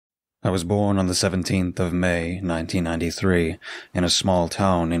I was born on the 17th of May, 1993, in a small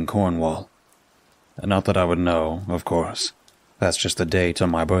town in Cornwall. Not that I would know, of course. That's just the date on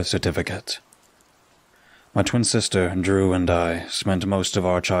my birth certificate. My twin sister, Drew, and I spent most of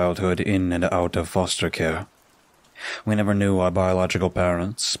our childhood in and out of foster care. We never knew our biological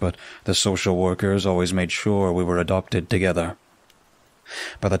parents, but the social workers always made sure we were adopted together.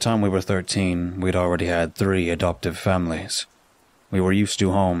 By the time we were 13, we'd already had 3 adoptive families. We were used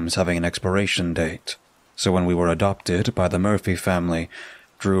to homes having an expiration date, so when we were adopted by the Murphy family,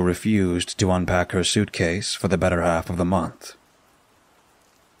 Drew refused to unpack her suitcase for the better half of the month.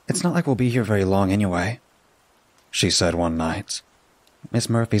 "It's not like we'll be here very long anyway," she said one night. "Miss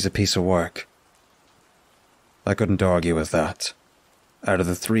Murphy's a piece of work." I couldn't argue with that. Out of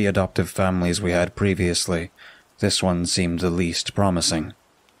the 3 adoptive families we had previously, this one seemed the least promising.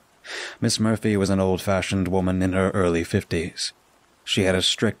 Miss Murphy was an old-fashioned woman in her early 50s. She had a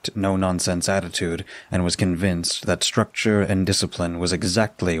strict, no-nonsense attitude and was convinced that structure and discipline was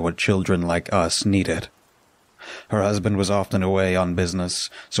exactly what children like us needed. Her husband was often away on business,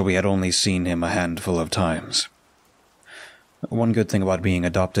 so we had only seen him a handful of times. One good thing about being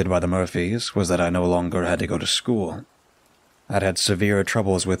adopted by the Murphys was that I no longer had to go to school. I'd had severe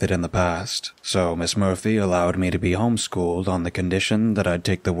troubles with it in the past, so Miss Murphy allowed me to be homeschooled on the condition that I'd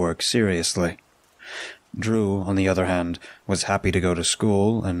take the work seriously. Drew, on the other hand, was happy to go to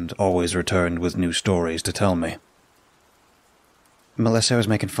school and always returned with new stories to tell me. "Melissa was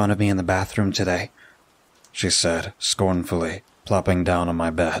making fun of me in the bathroom today," she said, scornfully, plopping down on my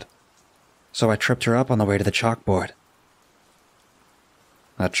bed. "So I tripped her up on the way to the chalkboard."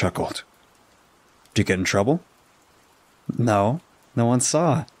 I chuckled. "Did you get in trouble?" "No, no one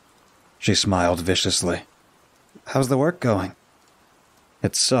saw." She smiled viciously. "How's the work going?"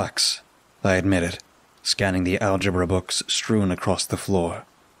 "It sucks," I admitted, scanning the algebra books strewn across the floor.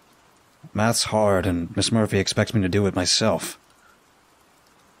 "Math's hard, and Miss Murphy expects me to do it myself."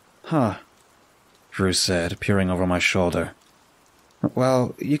 "Huh," Drew said, peering over my shoulder.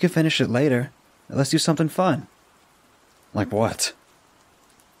 "Well, you can finish it later. Let's do something fun." "Like what?"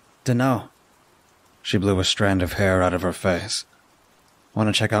 "Dunno." She blew a strand of hair out of her face. "Want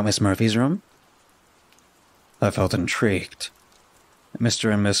to check out Miss Murphy's room?" I felt intrigued.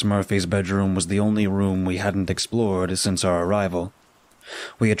 Mr. and Miss Murphy's bedroom was the only room we hadn't explored since our arrival.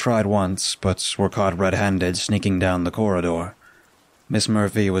 We had tried once, but were caught red-handed sneaking down the corridor. Miss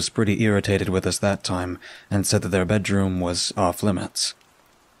Murphy was pretty irritated with us that time and said that their bedroom was off-limits.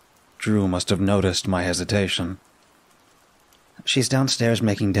 Drew must have noticed my hesitation. "She's downstairs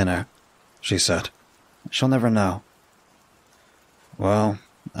making dinner," she said. "She'll never know." "Well,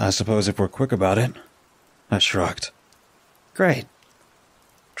 I suppose if we're quick about it," I shrugged. "Great."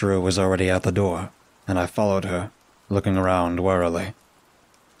 Drew was already at the door, and I followed her, looking around warily.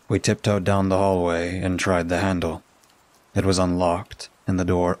 We tiptoed down the hallway and tried the handle. It was unlocked, and the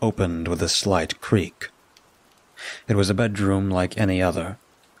door opened with a slight creak. It was a bedroom like any other,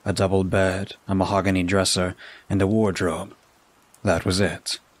 a double bed, a mahogany dresser, and a wardrobe. That was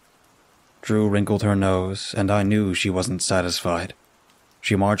it. Drew wrinkled her nose, and I knew she wasn't satisfied.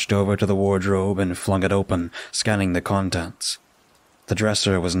 She marched over to the wardrobe and flung it open, scanning the contents. The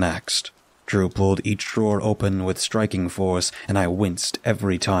dresser was next. Drew pulled each drawer open with striking force, and I winced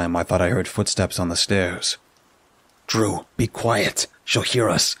every time I thought I heard footsteps on the stairs. "Drew, be quiet! She'll hear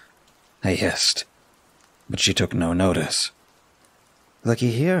us!" I hissed. But she took no notice.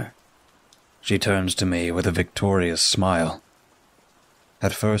 "Looky here." She turns to me with a victorious smile.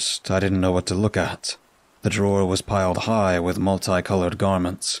 At first, I didn't know what to look at. The drawer was piled high with multicolored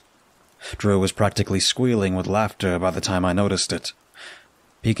garments. Drew was practically squealing with laughter by the time I noticed it.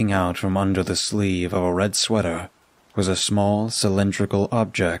 Peeking out from under the sleeve of a red sweater was a small, cylindrical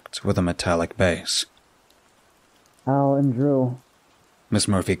object with a metallic base. "Al and Drew." Miss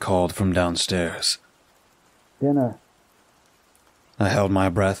Murphy called from downstairs. "Dinner." I held my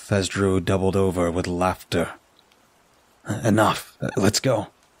breath as Drew doubled over with laughter. "Enough. Let's go,"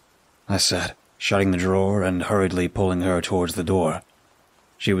 I said, shutting the drawer and hurriedly pulling her towards the door.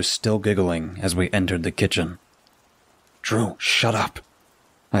 She was still giggling as we entered the kitchen. "Drew, shut up,"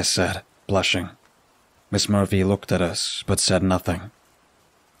 I said, blushing. Miss Murphy looked at us, but said nothing.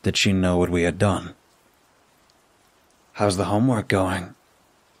 Did she know what we had done? "How's the homework going?"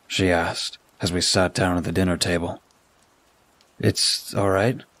 she asked, as we sat down at the dinner table. "It's all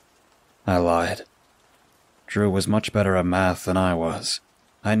right," I lied. Drew was much better at math than I was.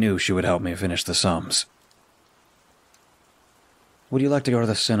 I knew she would help me finish the sums. "Would you like to go to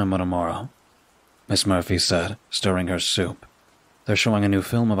the cinema tomorrow?" Miss Murphy said, stirring her soup. "They're showing a new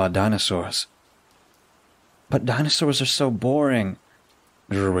film about dinosaurs." "But dinosaurs are so boring,"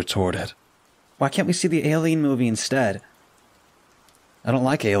 Drew retorted. Why can't we see the Alien movie instead? I don't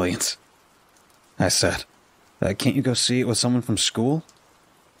like aliens, I said. Can't you go see it with someone from school?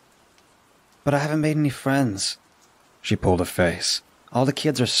 But I haven't made any friends. She pulled a face. All the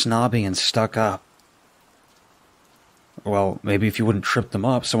kids are snobby and stuck up. Well, maybe if you wouldn't trip them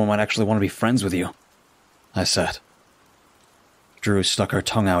up, someone might actually want to be friends with you, I said. Drew stuck her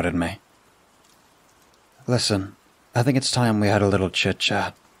tongue out at me. Listen, I think it's time we had a little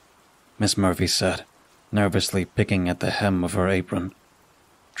chit-chat, Miss Murphy said, nervously picking at the hem of her apron.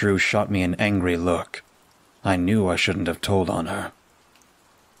 Drew shot me an angry look. I knew I shouldn't have told on her.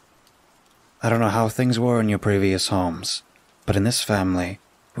 I don't know how things were in your previous homes, but in this family,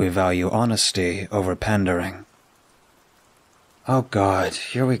 we value honesty over pandering. Oh God,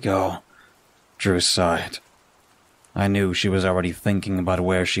 here we go, Drew sighed. I knew she was already thinking about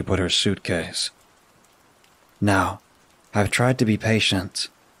where she put her suitcase. Now, I've tried to be patient,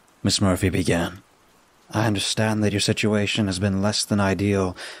 Miss Murphy began. I understand that your situation has been less than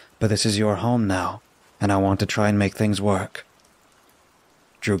ideal, but this is your home now, and I want to try and make things work.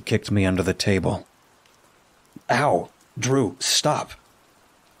 Drew kicked me under the table. Ow! Drew, stop!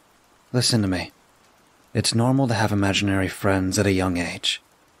 Listen to me. It's normal to have imaginary friends at a young age,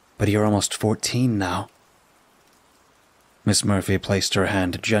 but you're almost 14 now. Miss Murphy placed her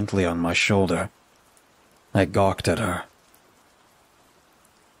hand gently on my shoulder. I gawked at her.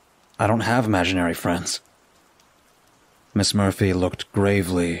 I don't have imaginary friends. Miss Murphy looked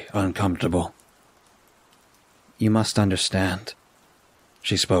gravely uncomfortable. You must understand.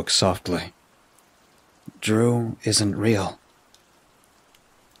 She spoke softly. Drew isn't real.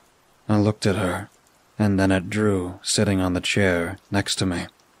 I looked at her, and then at Drew sitting on the chair next to me.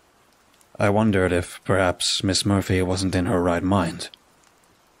 I wondered if perhaps Miss Murphy wasn't in her right mind.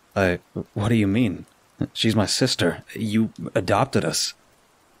 What do you mean? She's my sister. You adopted us.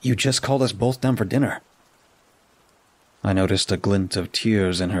 You just called us both down for dinner. I noticed a glint of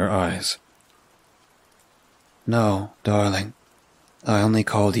tears in her eyes. No, darling. I only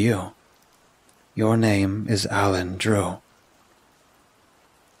called you. Your name is Alan Drew.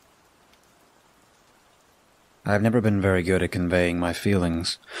 I've never been very good at conveying my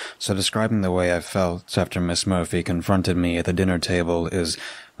feelings, so describing the way I felt after Miss Murphy confronted me at the dinner table is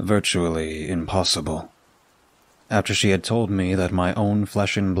virtually impossible. After she had told me that my own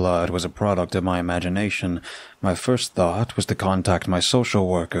flesh and blood was a product of my imagination, my first thought was to contact my social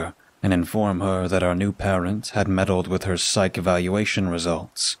worker and inform her that our new parent had meddled with her psych evaluation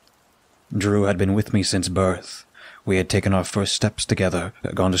results. Drew had been with me since birth. We had taken our first steps together,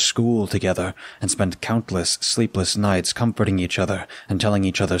 gone to school together, and spent countless sleepless nights comforting each other and telling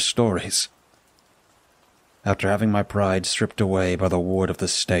each other stories. After having my pride stripped away by the ward of the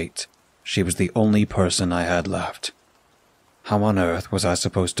state, she was the only person I had left. How on earth was I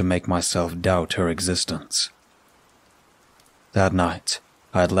supposed to make myself doubt her existence? That night,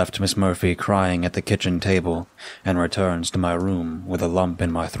 I had left Miss Murphy crying at the kitchen table and returned to my room with a lump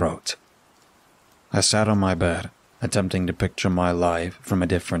in my throat. I sat on my bed, attempting to picture my life from a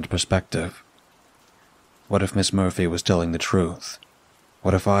different perspective. What if Miss Murphy was telling the truth?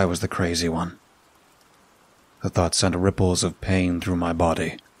 What if I was the crazy one? The thought sent ripples of pain through my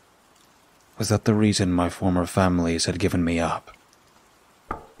body. Was that the reason my former families had given me up?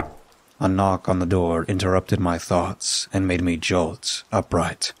 A knock on the door interrupted my thoughts and made me jolt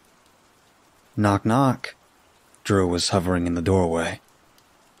upright. Knock, knock. Drew was hovering in the doorway.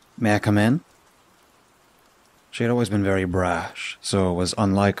 May I come in? She had always been very brash, so it was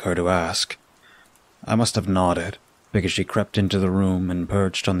unlike her to ask. I must have nodded, because she crept into the room and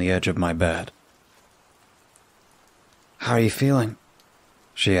perched on the edge of my bed. How are you feeling?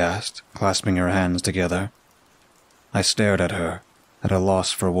 She asked, clasping her hands together. I stared at her, at a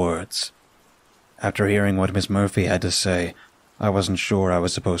loss for words. After hearing what Miss Murphy had to say, I wasn't sure I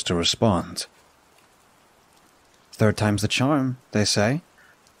was supposed to respond. Third time's the charm, they say.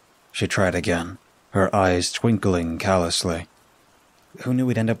 She tried again, her eyes twinkling callously. Who knew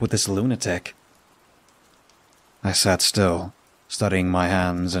we'd end up with this lunatic? I sat still, studying my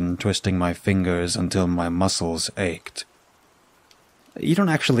hands and twisting my fingers until my muscles ached. You don't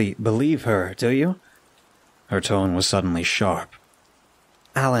actually believe her, do you? Her tone was suddenly sharp.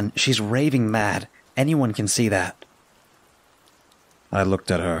 Alan, she's raving mad. Anyone can see that. I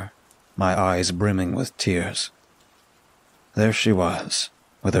looked at her, my eyes brimming with tears. There she was,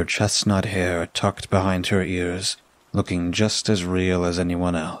 with her chestnut hair tucked behind her ears, looking just as real as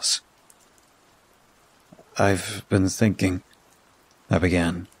anyone else. I've been thinking, I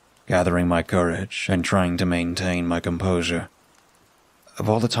began, gathering my courage and trying to maintain my composure. Of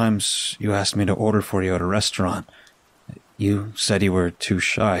all the times you asked me to order for you at a restaurant, You said you were too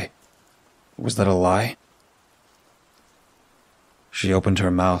shy. Was that a lie? She opened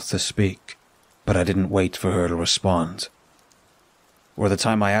her mouth to speak, but I didn't wait for her to respond. Or the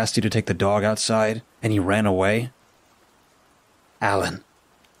time I asked you to take the dog outside, and you ran away? Alan.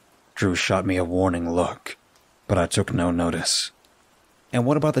 Drew shot me a warning look, but I took no notice. And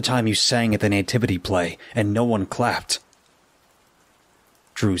what about the time you sang at the nativity play, and no one clapped?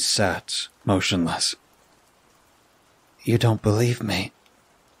 Drew sat, motionless. You don't believe me,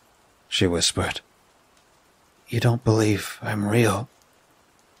 she whispered. You don't believe I'm real.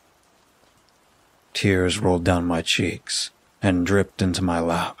 Tears rolled down my cheeks and dripped into my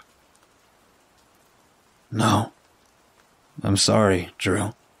lap. No. I'm sorry,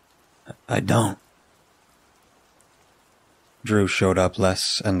 Drew. I don't. Drew showed up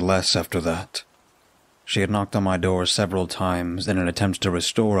less and less after that. She had knocked on my door several times in an attempt to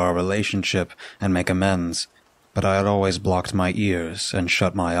restore our relationship and make amends, but I had always blocked my ears and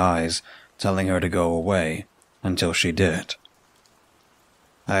shut my eyes, telling her to go away, until she did.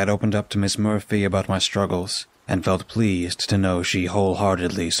 I had opened up to Miss Murphy about my struggles, and felt pleased to know she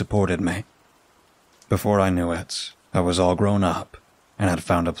wholeheartedly supported me. Before I knew it, I was all grown up, and had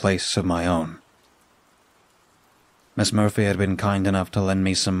found a place of my own. Miss Murphy had been kind enough to lend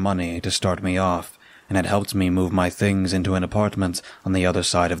me some money to start me off, and had helped me move my things into an apartment on the other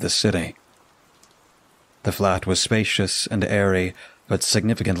side of the city. The flat was spacious and airy, but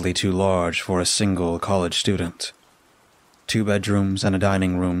significantly too large for a single college student. 2 bedrooms and a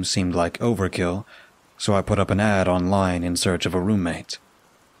dining room seemed like overkill, so I put up an ad online in search of a roommate.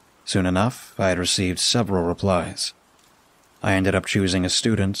 Soon enough, I had received several replies. I ended up choosing a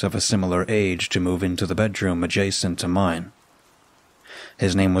student of a similar age to move into the bedroom adjacent to mine.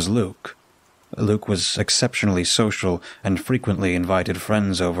 His name was Luke. Luke was exceptionally social and frequently invited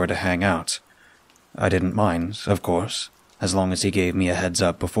friends over to hang out. I didn't mind, of course, as long as he gave me a heads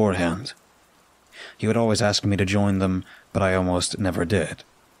up beforehand. He would always ask me to join them, but I almost never did.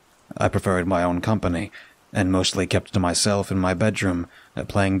 I preferred my own company, and mostly kept to myself in my bedroom,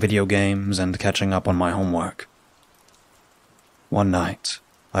 playing video games and catching up on my homework. One night,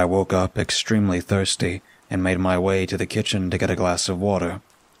 I woke up extremely thirsty and made my way to the kitchen to get a glass of water.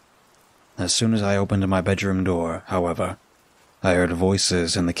 As soon as I opened my bedroom door, however, I heard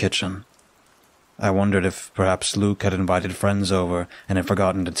voices in the kitchen. I wondered if perhaps Luke had invited friends over and had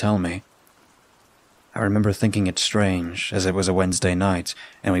forgotten to tell me. I remember thinking it strange, as it was a Wednesday night,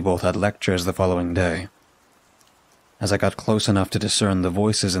 and we both had lectures the following day. As I got close enough to discern the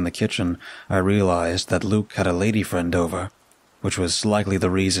voices in the kitchen, I realized that Luke had a lady friend over, which was likely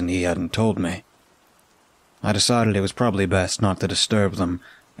the reason he hadn't told me. I decided it was probably best not to disturb them,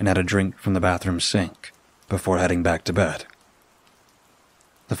 and had a drink from the bathroom sink, before heading back to bed.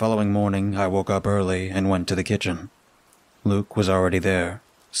 The following morning, I woke up early and went to the kitchen. Luke was already there,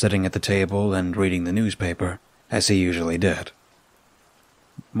 sitting at the table and reading the newspaper, as he usually did.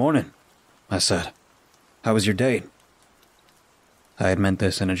 "Morning," I said. "How was your date?" I had meant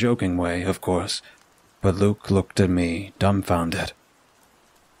this in a joking way, of course, but Luke looked at me, dumbfounded.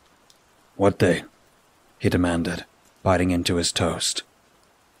 "What date?" he demanded, biting into his toast.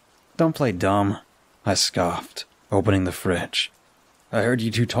 "Don't play dumb," I scoffed, opening the fridge. "I heard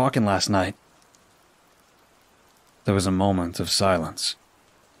you two talking last night." There was a moment of silence.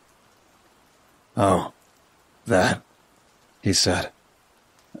 "Oh, that?" he said.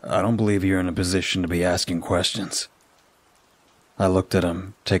 "I don't believe you're in a position to be asking questions." I looked at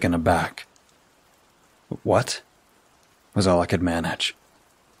him, taken aback. "What?" was all I could manage.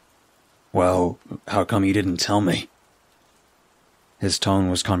 "Well, how come you didn't tell me?" His tone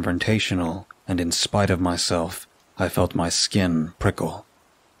was confrontational, and in spite of myself, I felt my skin prickle.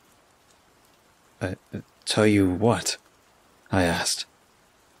 Tell you what?" I asked.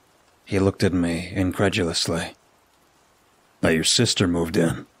 He looked at me incredulously. "That your sister moved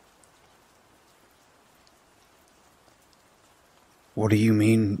in." "What do you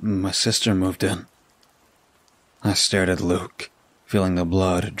mean, my sister moved in?" I stared at Luke, feeling the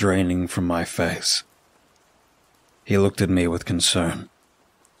blood draining from my face. He looked at me with concern.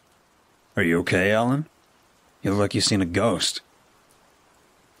 "Are you okay, Alan? You look like you've seen a ghost."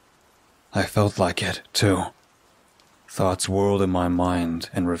 I felt like it, too. Thoughts whirled in my mind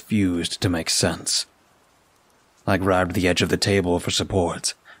and refused to make sense. I grabbed the edge of the table for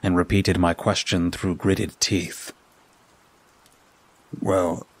support and repeated my question through gritted teeth.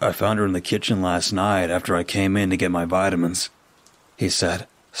 "Well, I found her in the kitchen last night after I came in to get my vitamins," he said,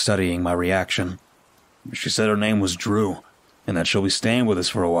 studying my reaction. "She said her name was Drew, and that she'll be staying with us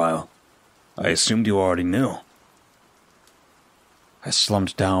for a while. I assumed you already knew." I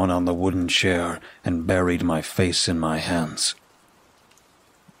slumped down on the wooden chair and buried my face in my hands.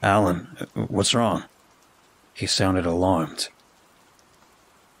 "Alan, what's wrong?" He sounded alarmed.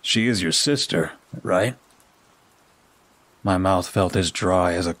 "She is your sister, right?" My mouth felt as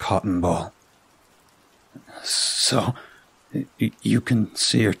dry as a cotton ball. "So, you can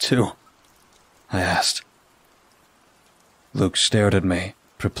see her too?" I asked. Luke stared at me,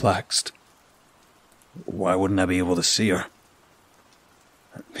 perplexed. "Why wouldn't I be able to see her?"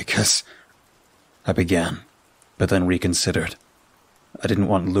 "Because," I began, but then reconsidered. I didn't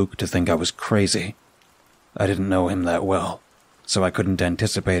want Luke to think I was crazy. I didn't know him that well, so I couldn't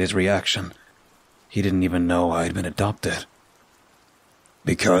anticipate his reaction. He didn't even know I had been adopted.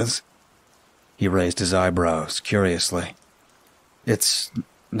 "Because?" He raised his eyebrows curiously. "It's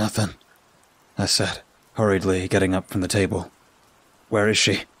nothing," I said, hurriedly getting up from the table. "Where is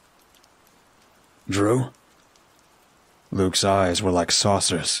she?" "Drew?" Luke's eyes were like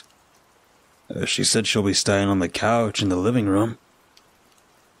saucers. She said she'll be staying on the couch in the living room."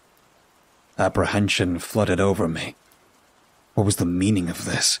 Apprehension flooded over me. What was the meaning of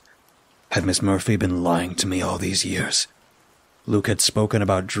this? Had Miss Murphy been lying to me all these years? Luke had spoken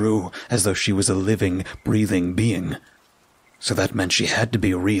about Drew as though she was a living, breathing being. So that meant she had to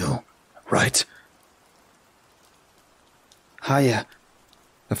be real, right? "Hiya,"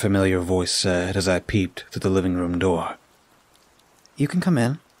 a familiar voice said as I peeped through the living room door. "You can come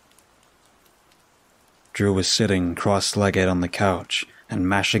in." Drew was sitting cross-legged on the couch and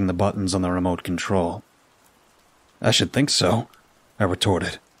mashing the buttons on the remote control. "I should think so," I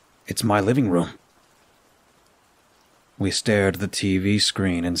retorted. "It's my living room." We stared at the TV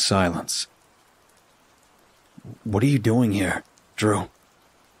screen in silence. "What are you doing here, Drew?"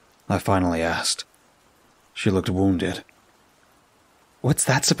 I finally asked. She looked wounded. "What's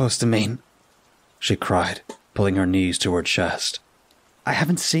that supposed to mean?" she cried, pulling her knees to her chest. "I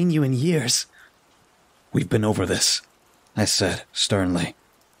haven't seen you in years." "We've been over this," I said sternly.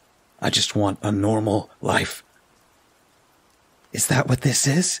 "I just want a normal life." "Is that what this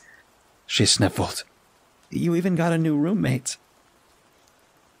is?" she sniffled. "You even got a new roommate."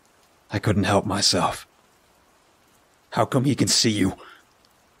 I couldn't help myself. "How come he can see you?"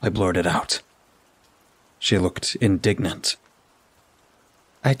 I blurted out. She looked indignant.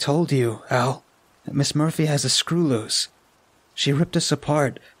 "I told you, Al. Miss Murphy has a screw loose. She ripped us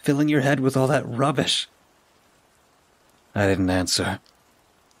apart, filling your head with all that rubbish." I didn't answer.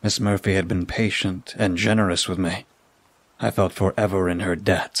 Miss Murphy had been patient and generous with me. I felt forever in her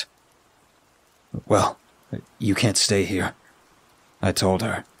debt. "Well, you can't stay here," I told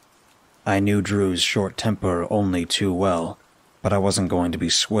her. I knew Drew's short temper only too well, but I wasn't going to be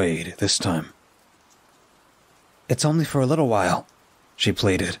swayed this time. "It's only for a little while," she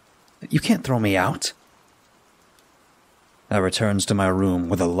pleaded. "You can't throw me out." I returned to my room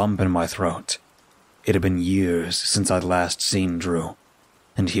with a lump in my throat. It had been years since I'd last seen Drew,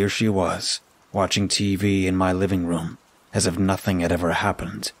 and here she was, watching TV in my living room, as if nothing had ever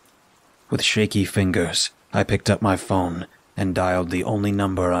happened. With shaky fingers, I picked up my phone and dialed the only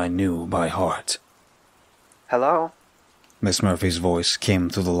number I knew by heart. "Hello?" Miss Murphy's voice came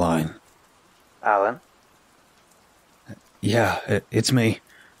through the line. "Alan?" "Yeah, it's me,"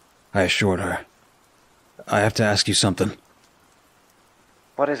 I assured her. "I have to ask you something."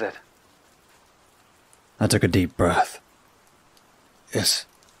 "What is it?" I took a deep breath.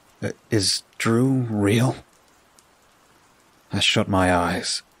 Is Drew real?" I shut my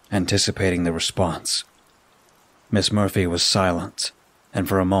eyes, anticipating the response. Miss Murphy was silent, and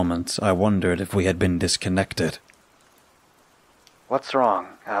for a moment I wondered if we had been disconnected. "What's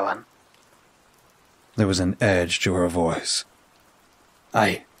wrong, Alan?" There was an edge to her voice.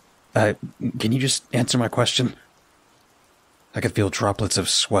 Can you just answer my question?" I could feel droplets of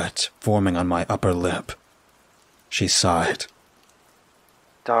sweat forming on my upper lip. She sighed.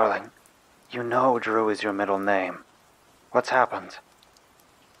 "Darling, you know Drew is your middle name. What's happened?"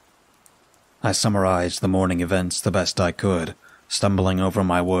 I summarized the morning events the best I could, stumbling over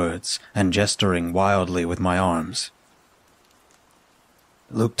my words and gesturing wildly with my arms.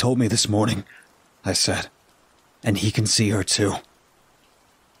 "Luke told me this morning," I said, "and he can see her too."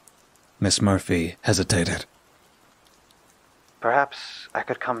 Miss Murphy hesitated. "Perhaps I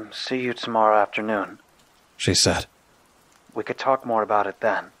could come see you tomorrow afternoon," she said. "We could talk more about it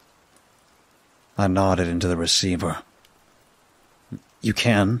then." I nodded into the receiver. "You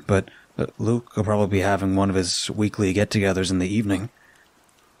can, but Luke will probably be having one of his weekly get-togethers in the evening."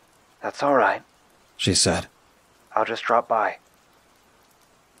 "That's all right," she said. "I'll just drop by."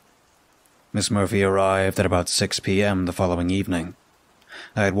 Miss Murphy arrived at about 6 p.m. the following evening.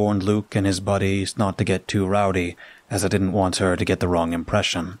 I had warned Luke and his buddies not to get too rowdy, as I didn't want her to get the wrong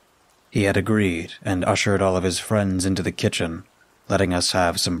impression. He had agreed and ushered all of his friends into the kitchen, letting us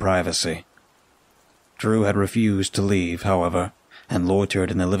have some privacy. Drew had refused to leave, however, and loitered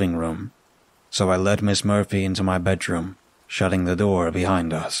in the living room, so I led Miss Murphy into my bedroom, shutting the door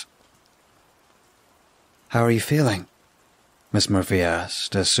behind us. "How are you feeling?" Miss Murphy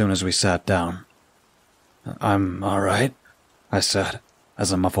asked as soon as we sat down. "I'm all right," I said,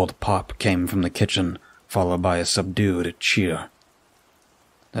 as a muffled pop came from the kitchen, followed by a subdued cheer.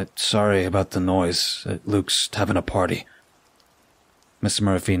 "Sorry about the noise. Luke's having a party." Miss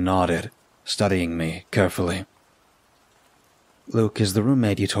Murphy nodded, studying me carefully. "Luke is the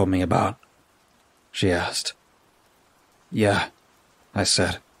roommate you told me about?" she asked. "Yeah," I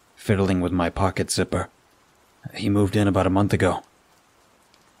said, fiddling with my pocket zipper. "He moved in about a month ago."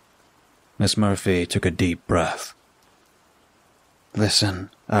 Miss Murphy took a deep breath. "Listen,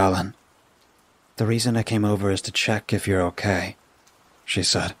 Alan. The reason I came over is to check if you're okay," she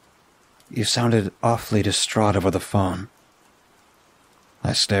said. "You sounded awfully distraught over the phone."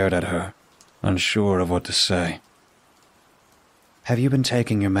 I stared at her, unsure of what to say. "Have you been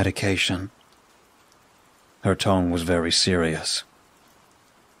taking your medication?" Her tone was very serious.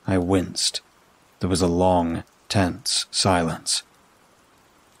 I winced. There was a long, tense silence.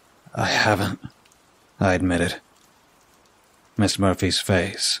 "I haven't," I admitted. Miss Murphy's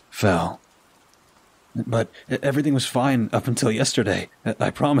face fell. "But everything was fine up until yesterday,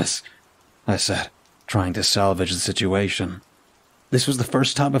 I promise," I said, trying to salvage the situation. "This was the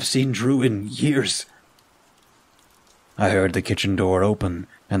first time I've seen Drew in years." I heard the kitchen door open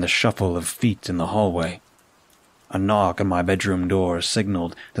and the shuffle of feet in the hallway. A knock on my bedroom door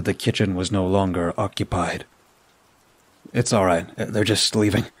signaled that the kitchen was no longer occupied. "It's all right, they're just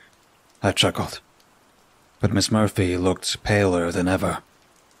leaving," I chuckled. But Miss Murphy looked paler than ever.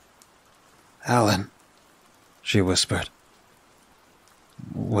 "Alan," she whispered.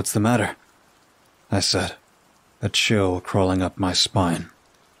 "What's the matter?" I said, a chill crawling up my spine.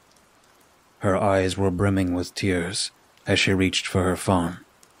 Her eyes were brimming with tears as she reached for her phone.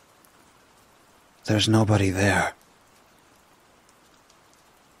 "There's nobody there."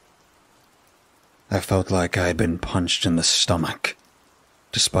 I felt like I had been punched in the stomach.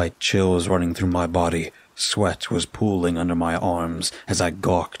 Despite chills running through my body, sweat was pooling under my arms as I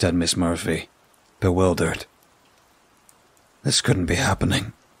gawked at Miss Murphy, bewildered. This couldn't be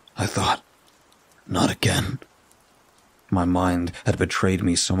happening, I thought. Not again. My mind had betrayed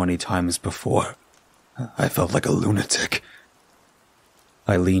me so many times before. I felt like a lunatic.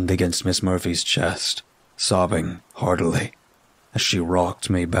 I leaned against Miss Murphy's chest, sobbing heartily, as she rocked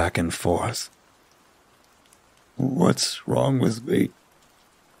me back and forth. "What's wrong with me?"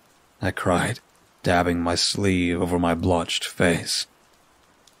 I cried, dabbing my sleeve over my blotched face.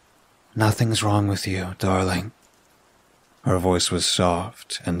 "Nothing's wrong with you, darling." Her voice was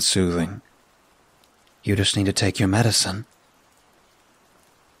soft and soothing. "You just need to take your medicine."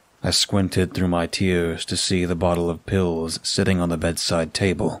 I squinted through my tears to see the bottle of pills sitting on the bedside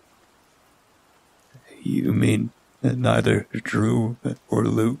table. "You mean neither Drew or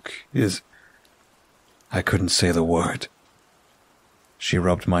Luke is—" I couldn't say the word. She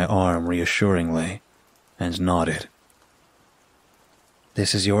rubbed my arm reassuringly and nodded.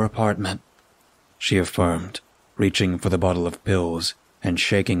 "This is your apartment," she affirmed, reaching for the bottle of pills and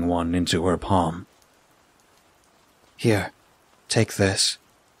shaking one into her palm. "Here, take this.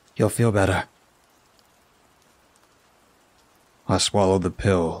 You'll feel better." I swallowed the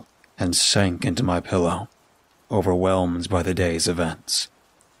pill and sank into my pillow, overwhelmed by the day's events.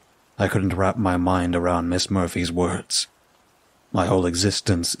 I couldn't wrap my mind around Miss Murphy's words. My whole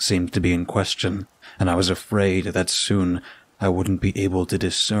existence seemed to be in question, and I was afraid that soon I wouldn't be able to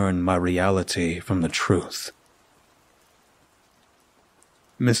discern my reality from the truth.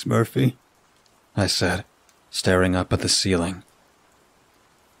 "Miss Murphy?" I said, staring up at the ceiling.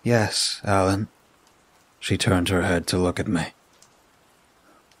 "Yes, Alan." She turned her head to look at me.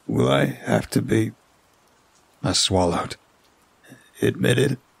 "Will I have to be—" I swallowed.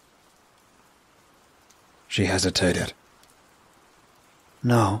 "Admitted?" She hesitated.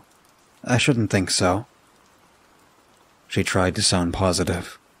 "No, I shouldn't think so." She tried to sound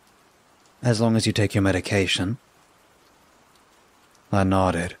positive. "As long as you take your medication." I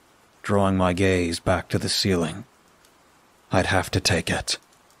nodded, drawing my gaze back to the ceiling. I'd have to take it.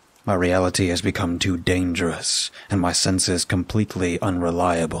 My reality has become too dangerous, and my senses completely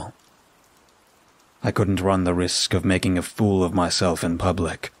unreliable. I couldn't run the risk of making a fool of myself in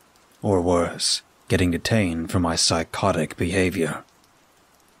public, or worse, getting detained for my psychotic behavior.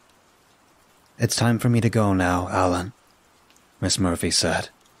 "It's time for me to go now, Alan," Miss Murphy said,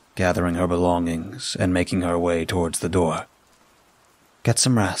 gathering her belongings and making her way towards the door. "Get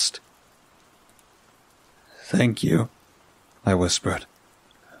some rest." "Thank you," I whispered,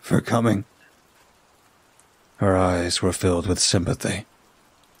 "for coming." Her eyes were filled with sympathy.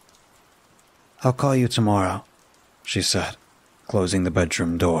 "I'll call you tomorrow," she said, closing the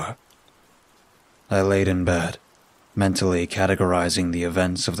bedroom door. I laid in bed, mentally categorizing the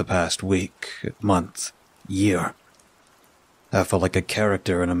events of the past week, month, year. I felt like a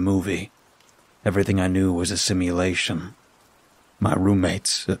character in a movie. Everything I knew was a simulation. My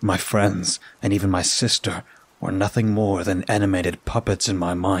roommates, my friends, and even my sister were nothing more than animated puppets in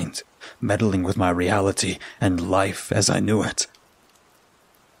my mind, meddling with my reality and life as I knew it.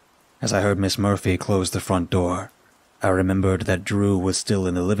 As I heard Miss Murphy close the front door, I remembered that Drew was still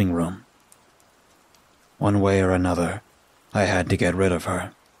in the living room. One way or another, I had to get rid of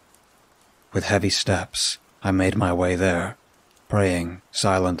her. With heavy steps, I made my way there, praying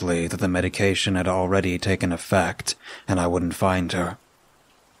silently that the medication had already taken effect and I wouldn't find her.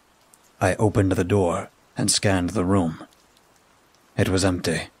 I opened the door and scanned the room. It was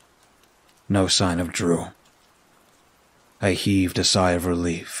empty. No sign of Drew. I heaved a sigh of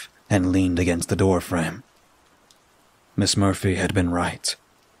relief and leaned against the doorframe. Miss Murphy had been right.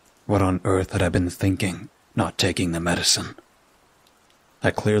 What on earth had I been thinking, not taking the medicine?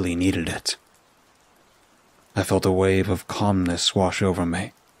 I clearly needed it. I felt a wave of calmness wash over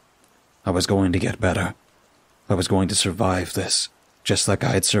me. I was going to get better. I was going to survive this, just like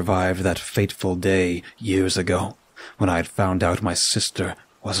I had survived that fateful day years ago when I had found out my sister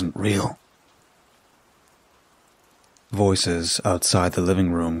wasn't real. Voices outside the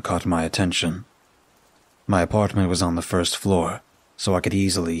living room caught my attention. My apartment was on the first floor, so I could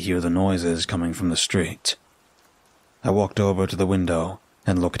easily hear the noises coming from the street. I walked over to the window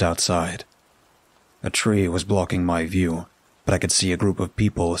and looked outside. A tree was blocking my view, but I could see a group of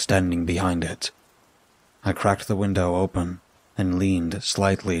people standing behind it. I cracked the window open and leaned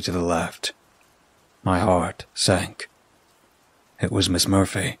slightly to the left. My heart sank. It was Miss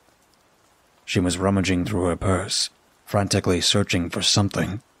Murphy. She was rummaging through her purse, frantically searching for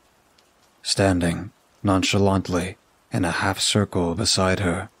something. Standing nonchalantly in a half-circle beside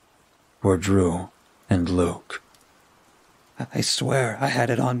her were Drew and Luke. "I swear I had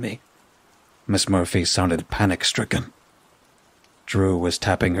it on me." Miss Murphy sounded panic-stricken. Drew was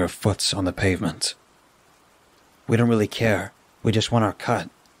tapping her foot on the pavement. "We don't really care. We just want our cut,"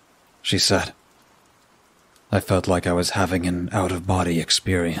 she said. I felt like I was having an out-of-body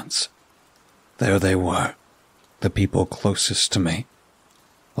experience. There they were, the people closest to me,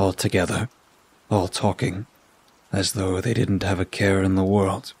 all together, all talking, as though they didn't have a care in the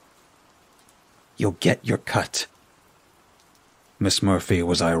world. "You'll get your cut." Miss Murphy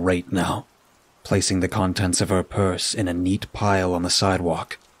was irate now, placing the contents of her purse in a neat pile on the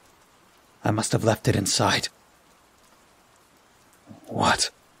sidewalk. "I must have left it inside." What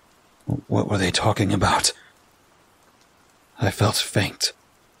were they talking about? I felt faint.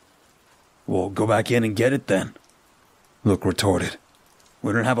 "Well, go back in and get it then," Luke retorted.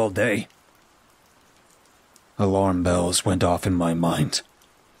 "We don't have all day." Alarm bells went off in my mind.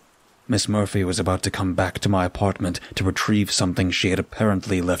 Miss Murphy was about to come back to my apartment to retrieve something she had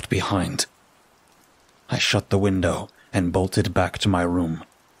apparently left behind. I shut the window and bolted back to my room,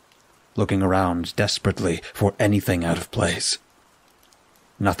 looking around desperately for anything out of place.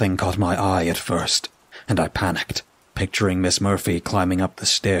 Nothing caught my eye at first, and I panicked, picturing Miss Murphy climbing up the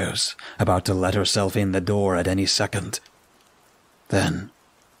stairs, about to let herself in the door at any second. Then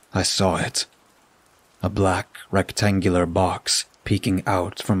I saw it. A black, rectangular box peeking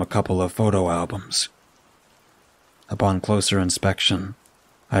out from a couple of photo albums. Upon closer inspection,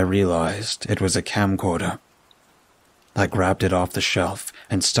 I realized it was a camcorder. I grabbed it off the shelf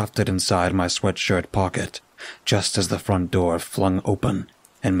and stuffed it inside my sweatshirt pocket, just as the front door flung open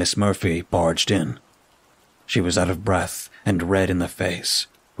and Miss Murphy barged in. She was out of breath and red in the face,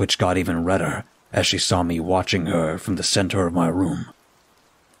 which got even redder as she saw me watching her from the center of my room.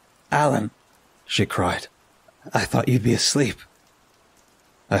 "Alan," she cried. "I thought you'd be asleep."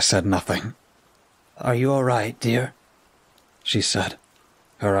 I said nothing. "Are you all right, dear?" she said,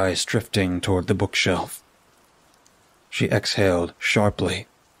 her eyes drifting toward the bookshelf. She exhaled sharply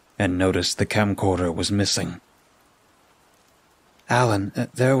and noticed the camcorder was missing. "Alan,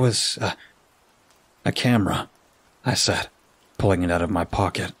 there was a camera," I said, pulling it out of my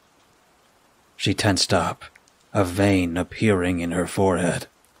pocket. She tensed up, a vein appearing in her forehead.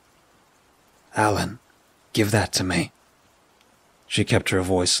 "Alan, give that to me." She kept her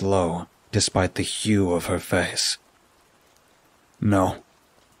voice low, despite the hue of her face. "No,"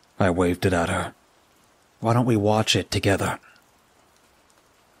 I waved it at her. "Why don't we watch it together?"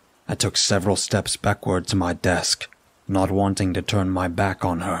 I took several steps backward to my desk, not wanting to turn my back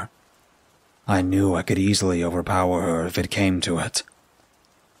on her. I knew I could easily overpower her if it came to it.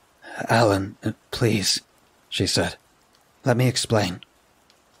 Alan, please, she said. Let me explain.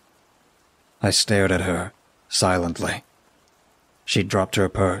 I stared at her, silently. She dropped her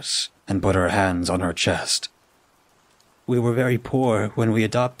purse and put her hands on her chest. We were very poor when we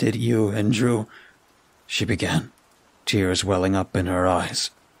adopted you and Drew, she began, tears welling up in her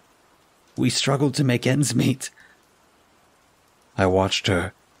eyes. We struggled to make ends meet. I watched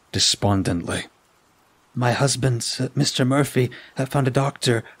her despondently. My husband, Mr. Murphy, found a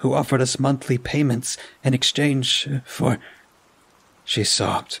doctor who offered us monthly payments in exchange for... She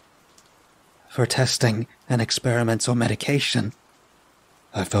sobbed. For testing and experimental medication.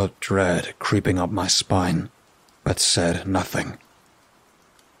 I felt dread creeping up my spine, but said nothing.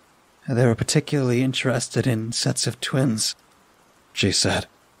 They were particularly interested in sets of twins, she said,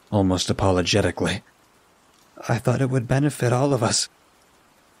 almost apologetically. I thought it would benefit all of us.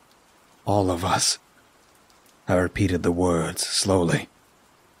 All of us. I repeated the words slowly.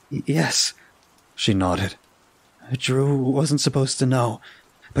 Yes, she nodded. Drew wasn't supposed to know,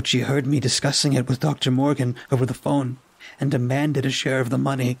 but she heard me discussing it with Dr. Morgan over the phone and demanded a share of the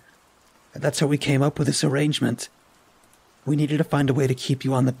money. That's how we came up with this arrangement. We needed to find a way to keep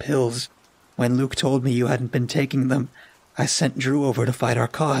you on the pills. When Luke told me you hadn't been taking them, I sent Drew over to fight our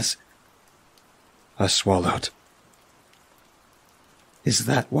cause. I swallowed. Is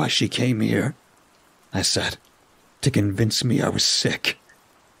that why she came here? I said, to convince me I was sick.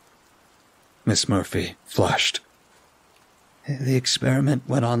 Miss Murphy flushed. The experiment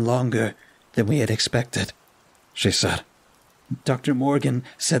went on longer than we had expected, she said. Dr. Morgan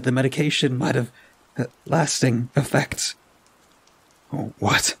said the medication might have lasting effects.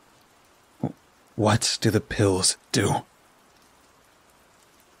 What? What do the pills do?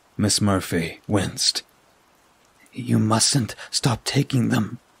 Miss Murphy winced. You mustn't stop taking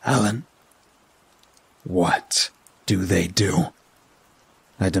them, Alan. What do they do?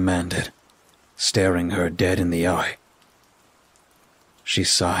 I demanded, staring her dead in the eye. She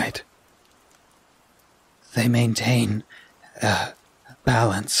sighed. They maintain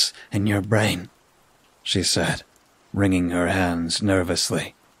balance in your brain, she said, wringing her hands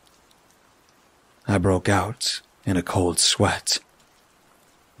nervously. I broke out in a cold sweat.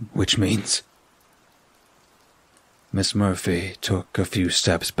 Which means? Miss Murphy took a few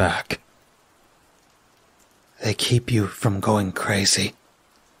steps back. They keep you from going crazy,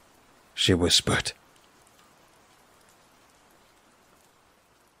 she whispered.